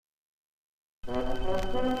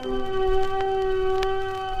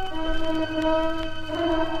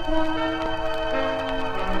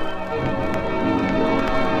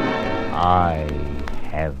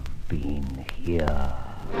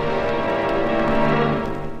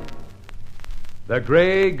The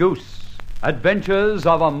Grey Goose. Adventures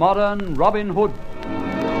of a Modern Robin Hood.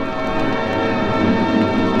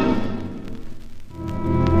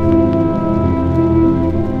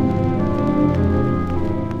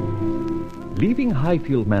 Leaving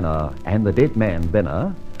Highfield Manor and the dead man,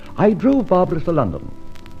 Benner, I drove Barbara to London.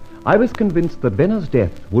 I was convinced that Benner's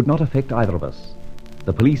death would not affect either of us.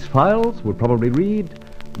 The police files would probably read,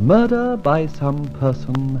 "Murder by some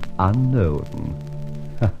person unknown."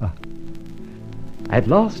 At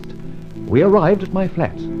last, we arrived at my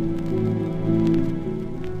flat.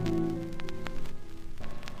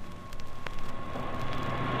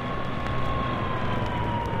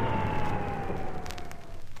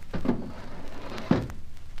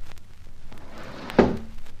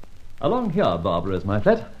 Along here, Barbara, is my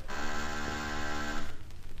flat.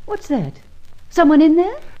 What's that? Someone in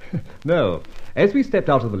there? No. As we stepped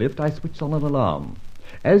out of the lift, I switched on an alarm.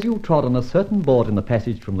 As you trod on a certain board in the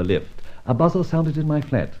passage from the lift, a buzzer sounded in my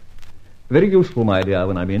flat. Very useful, my dear,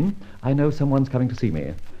 when I'm in. I know someone's coming to see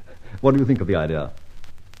me. What do you think of the idea?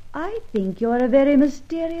 I think you're a very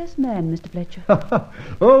mysterious man, Mr. Fletcher.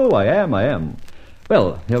 Oh, I am.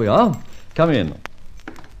 Well, here we are. Come in.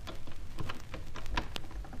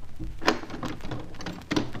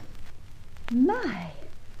 My,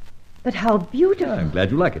 but how beautiful. I'm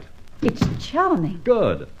glad you like it. It's charming.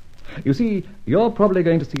 Good. You see, you're probably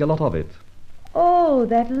going to see a lot of it. Oh,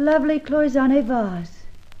 that lovely cloisonne vase.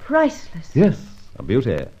 Priceless. Yes, a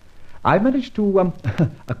beauty. I managed to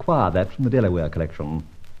acquire that from the Delaware collection.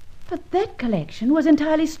 But that collection was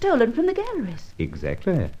entirely stolen from the galleries.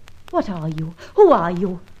 Exactly. What are you? Who are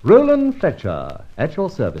you? Roland Fletcher, at your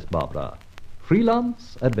service, Barbara.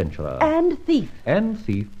 Freelance adventurer. And thief. And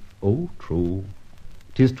thief. Oh, true.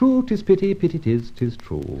 'Tis true, 'tis pity, pity 'tis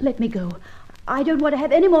true. Let me go. I don't want to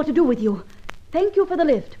have any more to do with you. Thank you for the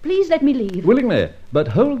lift. Please let me leave. Willingly, but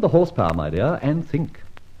hold the horsepower, my dear, and think.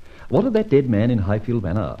 What of that dead man in Highfield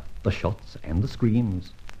Manor? The shots and the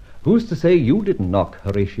screams. Who's to say you didn't knock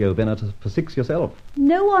Horatio Benner for 6 yourself?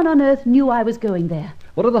 No one on earth knew I was going there.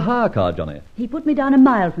 What of the hire car, Johnny? He put me down a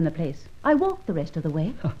mile from the place. I walked the rest of the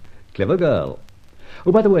way. Clever girl.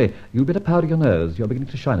 Oh, by the way, you'd better powder your nose. You're beginning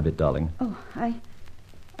to shine a bit, darling. Oh, I...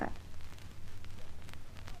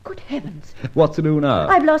 Good heavens. What's to do now?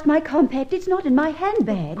 I've lost my compact. It's not in my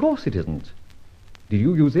handbag. Of course it isn't. Did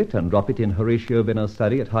you use it and drop it in Horatio Benner's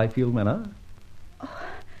study at Highfield Manor? Oh,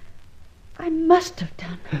 I must have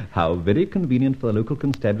done. How very convenient for the local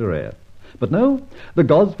constabulary. But no, the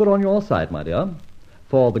gods were on your side, my dear.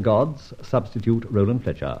 For the gods, substitute Roland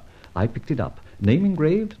Fletcher. I picked it up, name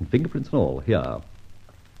engraved and fingerprints and all. Here.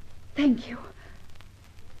 Thank you.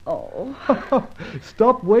 Oh.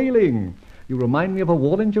 Stop wailing. You remind me of a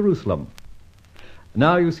war in Jerusalem.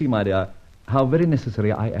 Now you see, my dear, how very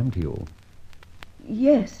necessary I am to you.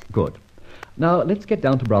 Yes. Good. Now let's get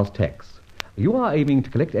down to brass tacks. You are aiming to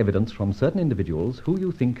collect evidence from certain individuals who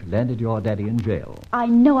you think landed your daddy in jail. I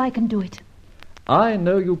know I can do it. I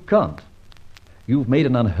know you can't. You've made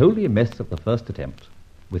an unholy mess of the first attempt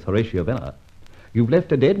with Horatio Benner. You've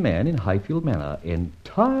left a dead man in Highfield Manor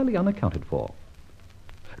entirely unaccounted for.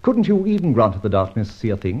 Couldn't you, even granted the darkness, see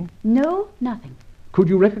a thing? No, nothing. Could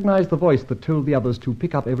you recognize the voice that told the others to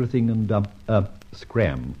pick up everything and,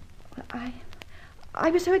 scram? I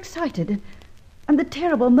was so excited, and the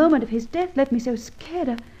terrible moment of his death left me so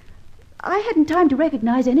scared. I hadn't time to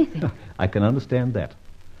recognize anything. I can understand that.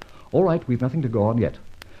 All right, we've nothing to go on yet.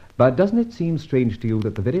 But doesn't it seem strange to you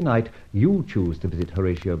that the very night you choose to visit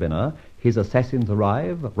Horatio Benner, his assassins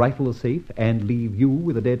arrive, rifle the safe, and leave you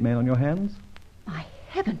with a dead man on your hands? My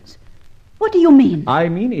heavens! What do you mean? I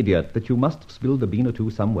mean, idiot, that you must have spilled a bean or two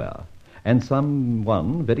somewhere, and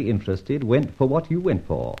someone very interested went for what you went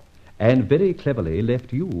for, and very cleverly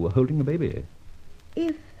left you holding the baby.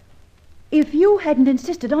 If you hadn't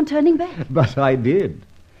insisted on turning back. But I did.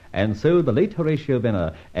 And so the late Horatio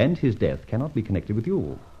Benner and his death cannot be connected with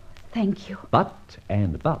you. Thank you. But,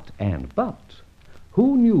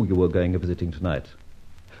 who knew you were going a-visiting tonight?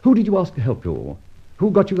 Who did you ask to help you?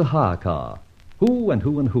 Who got you the hire car? Who and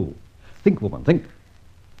who and who? Think, woman, think.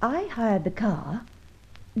 I hired the car.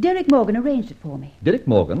 Derek Morgan arranged it for me. Derek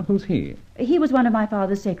Morgan? Who's he? He was one of my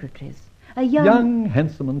father's secretaries. A young,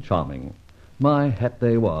 handsome and charming. My hat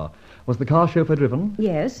they were. Was the car chauffeur driven?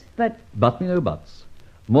 Yes, but... But me no buts.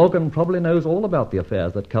 Morgan probably knows all about the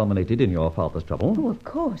affairs that culminated in your father's trouble. Oh, of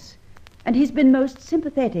course. And he's been most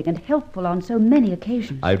sympathetic and helpful on so many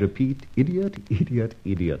occasions. I repeat, idiot, idiot,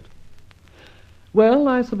 idiot. Well,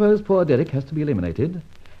 I suppose poor Derek has to be eliminated.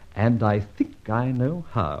 And I think I know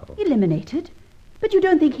how. Eliminated? But you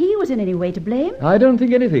don't think he was in any way to blame? I don't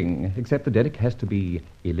think anything, except that Derek has to be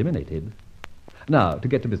eliminated. Now, to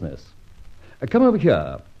get to business. Come over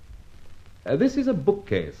here. This is a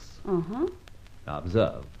bookcase. Uh-huh. Now,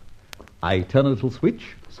 observe. I turn a little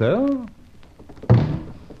switch, so.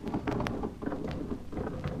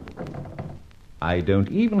 I don't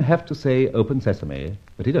even have to say open sesame,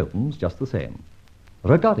 but it opens just the same.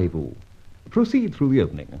 Regardez-vous. Proceed through the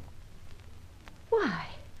opening. Why,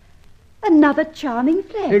 another charming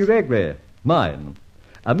flat. Exactly. Mine.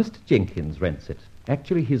 Mr. Jenkins rents it.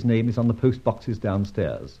 Actually, his name is on the post boxes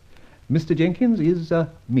downstairs. Mr. Jenkins is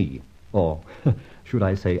me. Or should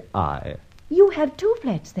I say I? You have 2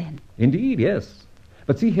 flats, then? Indeed, yes.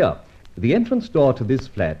 But see here. The entrance door to this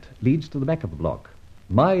flat leads to the back of the block.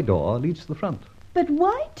 My door leads to the front. But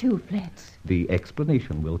why 2 flats? The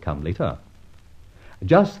explanation will come later.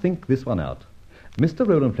 Just think this one out. Mr.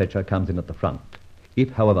 Roland Fletcher comes in at the front. If,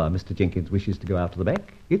 however, Mr. Jenkins wishes to go out to the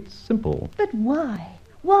back, it's simple. But why?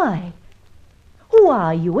 Why? Who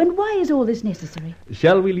are you, and why is all this necessary?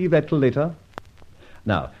 Shall we leave that till later?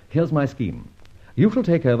 Now, here's my scheme. You shall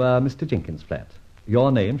take over Mr. Jenkins' flat.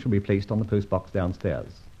 Your name shall be placed on the post box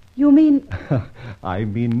downstairs. You mean... I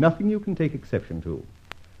mean nothing you can take exception to.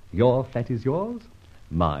 Your flat is yours,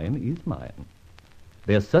 mine is mine.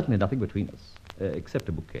 There's certainly nothing between us, except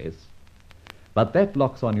a bookcase. But that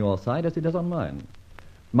lock's on your side as it does on mine.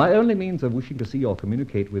 My only means of wishing to see or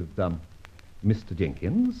communicate with Mr.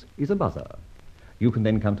 Jenkins is a buzzer. You can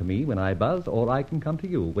then come to me when I buzz, or I can come to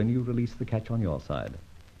you when you release the catch on your side.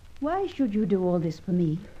 Why should you do all this for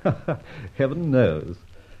me? Heaven knows.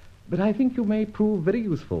 But I think you may prove very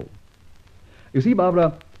useful. You see,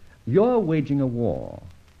 Barbara, you're waging a war.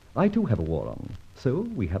 I too have a war on, so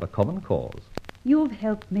we have a common cause. You've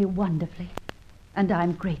helped me wonderfully, and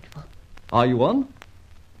I'm grateful. Are you on?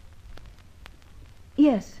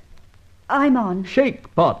 Yes, I'm on.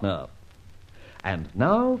 Shake, partner. And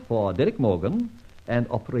now for Derek Morgan and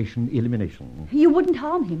Operation Elimination. You wouldn't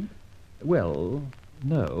harm him? Well,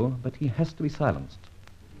 no, but he has to be silenced.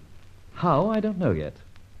 How, I don't know yet.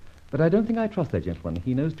 But I don't think I trust that gentleman.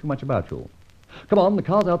 He knows too much about you. Come on, the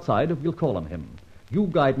car's outside. We'll call on him. You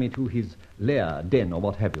guide me to his lair, den, or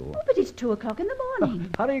what have you. Oh, but it's 2 o'clock in the morning.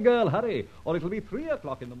 Hurry, girl, hurry, or it'll be 3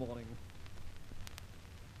 o'clock in the morning.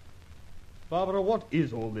 Barbara, what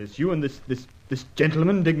is all this? You and this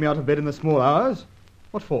gentleman dig me out of bed in the small hours?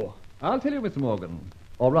 What for? I'll tell you, Mr. Morgan.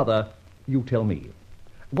 Or rather, you tell me.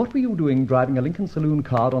 What were you doing driving a Lincoln Saloon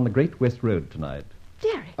car on the Great West Road tonight?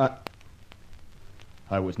 Derek.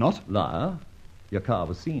 I was not. Liar. Your car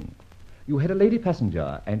was seen. You had a lady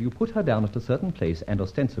passenger, and you put her down at a certain place and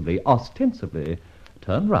ostensibly,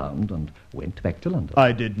 turned round and went back to London.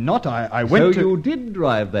 I did not. I went So to... you did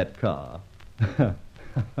drive that car.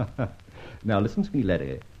 Now listen to me,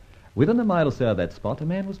 laddie. Within a mile or so of that spot, a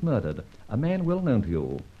man was murdered. A man well known to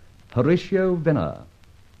you. Horatio Venner.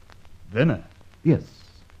 Venner? Yes,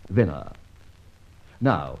 Venner.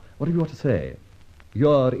 Now, what have you got to say?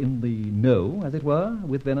 You're in the know, as it were,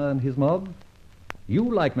 with Venner and his mob.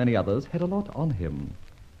 You, like many others, had a lot on him.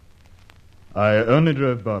 I only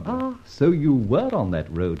drove Barbara. Ah, so you were on that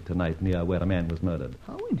road tonight near where a man was murdered.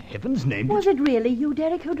 How in heaven's name Was it really you,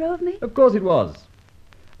 Derek, who drove me? Of course it was.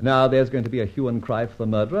 Now, there's going to be a hue and cry for the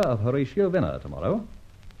murderer of Horatio Venner tomorrow.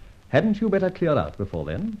 Hadn't you better clear out before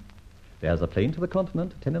then? There's a plane to the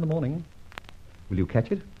continent at 10 in the morning. Will you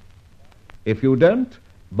catch it? If you don't,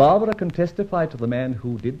 Barbara can testify to the man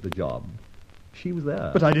who did the job. She was there.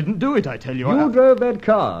 But I didn't do it, I tell you. You drove that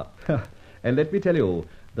car. And let me tell you,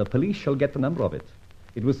 the police shall get the number of it.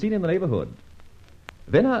 It was seen in the neighborhood.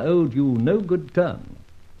 Venner owed you no good turn.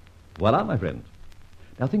 Voila, my friend.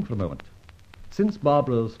 Now think for a moment. Since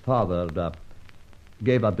Barbara's father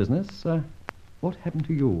gave up business, what happened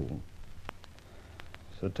to you?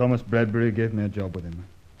 Sir Thomas Bradbury gave me a job with him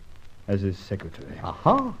as his secretary.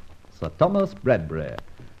 Aha! Sir Thomas Bradbury.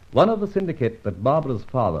 One of the syndicate that Barbara's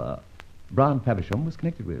father, Brown Faversham, was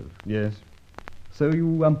connected with. Yes. So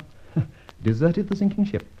you deserted the sinking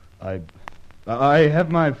ship. I have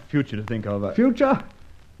my future to think of. Future?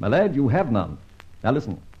 My lad, you have none. Now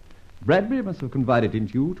listen. Bradbury must have confided in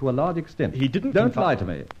you to a large extent. He didn't Don't lie to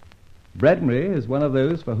me. Bradbury is one of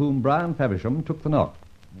those for whom Brian Faversham took the knock.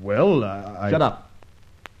 Well, Shut up.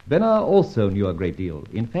 Venner also knew a great deal.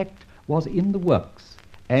 In fact, was in the works.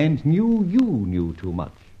 And knew you knew too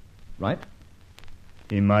much. Right?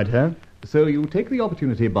 He might have. So you take the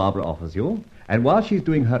opportunity Barbara offers you, and while she's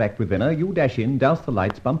doing her act with Venner, you dash in, douse the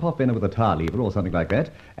lights, bump off Venner with a tire lever or something like that,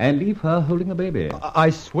 and leave her holding the baby. I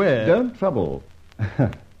swear... Don't trouble.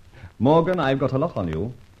 Morgan, I've got a lot on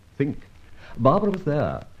you. Think. Barbara was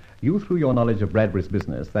there. You, through your knowledge of Bradbury's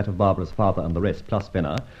business, that of Barbara's father and the rest, plus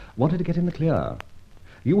Venner, wanted to get in the clear.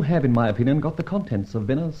 You have, in my opinion, got the contents of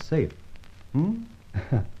Venner's safe.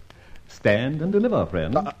 Stand and deliver,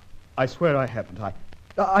 friend. I swear I haven't.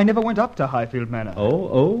 I never went up to Highfield Manor.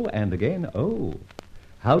 Oh, and again, oh.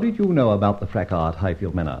 How did you know about the fracas at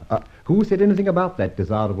Highfield Manor? Who said anything about that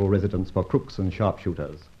desirable residence for crooks and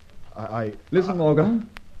sharpshooters? Listen, Morgan,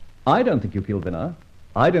 I don't think you killed Venner.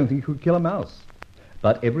 I don't think you could kill a mouse.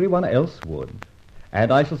 But everyone else would.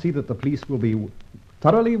 And I shall see that the police will be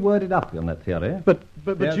thoroughly worded up on that theory. But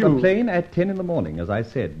There's you... a plane at 10 in the morning, as I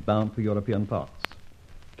said, bound for European parts.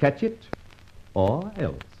 Catch it, or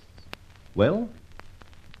else. Well?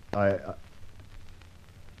 I'll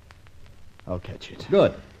catch it.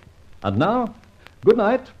 Good. And now, good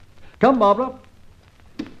night. Come, Barbara.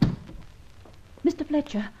 Mr.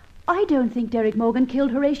 Fletcher, I don't think Derek Morgan killed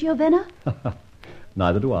Horatio Venner.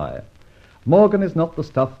 Neither do I. Morgan is not the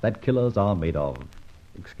stuff that killers are made of.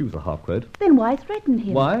 Excuse the half-quote. Then why threaten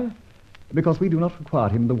him? Why? Because we do not require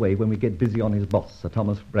him the way when we get busy on his boss, Sir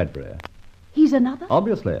Thomas Bradbury. He's another?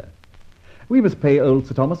 Obviously. We must pay old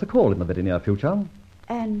Sir Thomas a call in the very near future.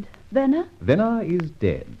 And Venner? Venner is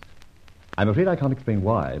dead. I'm afraid I can't explain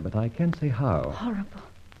why, but I can say how. Horrible.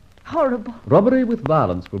 Horrible. Robbery with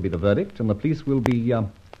violence will be the verdict, and the police will be,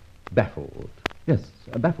 baffled. Yes,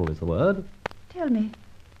 baffled is the word. Tell me,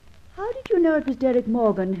 how did you know it was Derek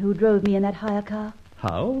Morgan who drove me in that hire car?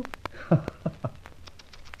 How?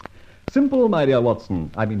 Simple, my dear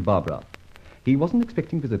Watson. I mean Barbara. He wasn't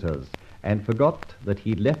expecting visitors and forgot that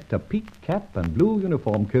he'd left a peaked cap and blue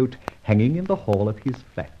uniform coat hanging in the hall of his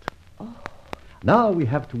flat. Oh. Now we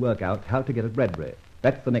have to work out how to get at Bradbury.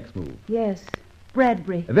 That's the next move. Yes,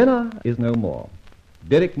 Bradbury. Venner is no more.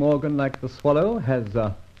 Derek Morgan, like the swallow, has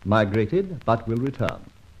migrated but will return.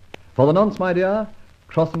 For the nonce, my dear,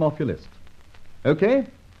 cross him off your list. Okay?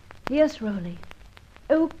 Yes, Rowley.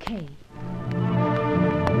 Okay.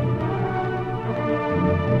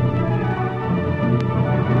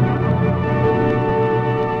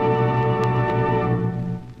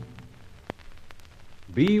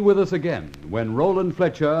 Be with us again when Roland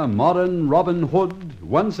Fletcher, modern Robin Hood,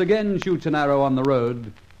 once again shoots an arrow on the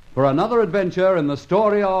road for another adventure in the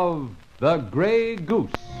story of The Grey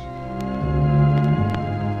Goose.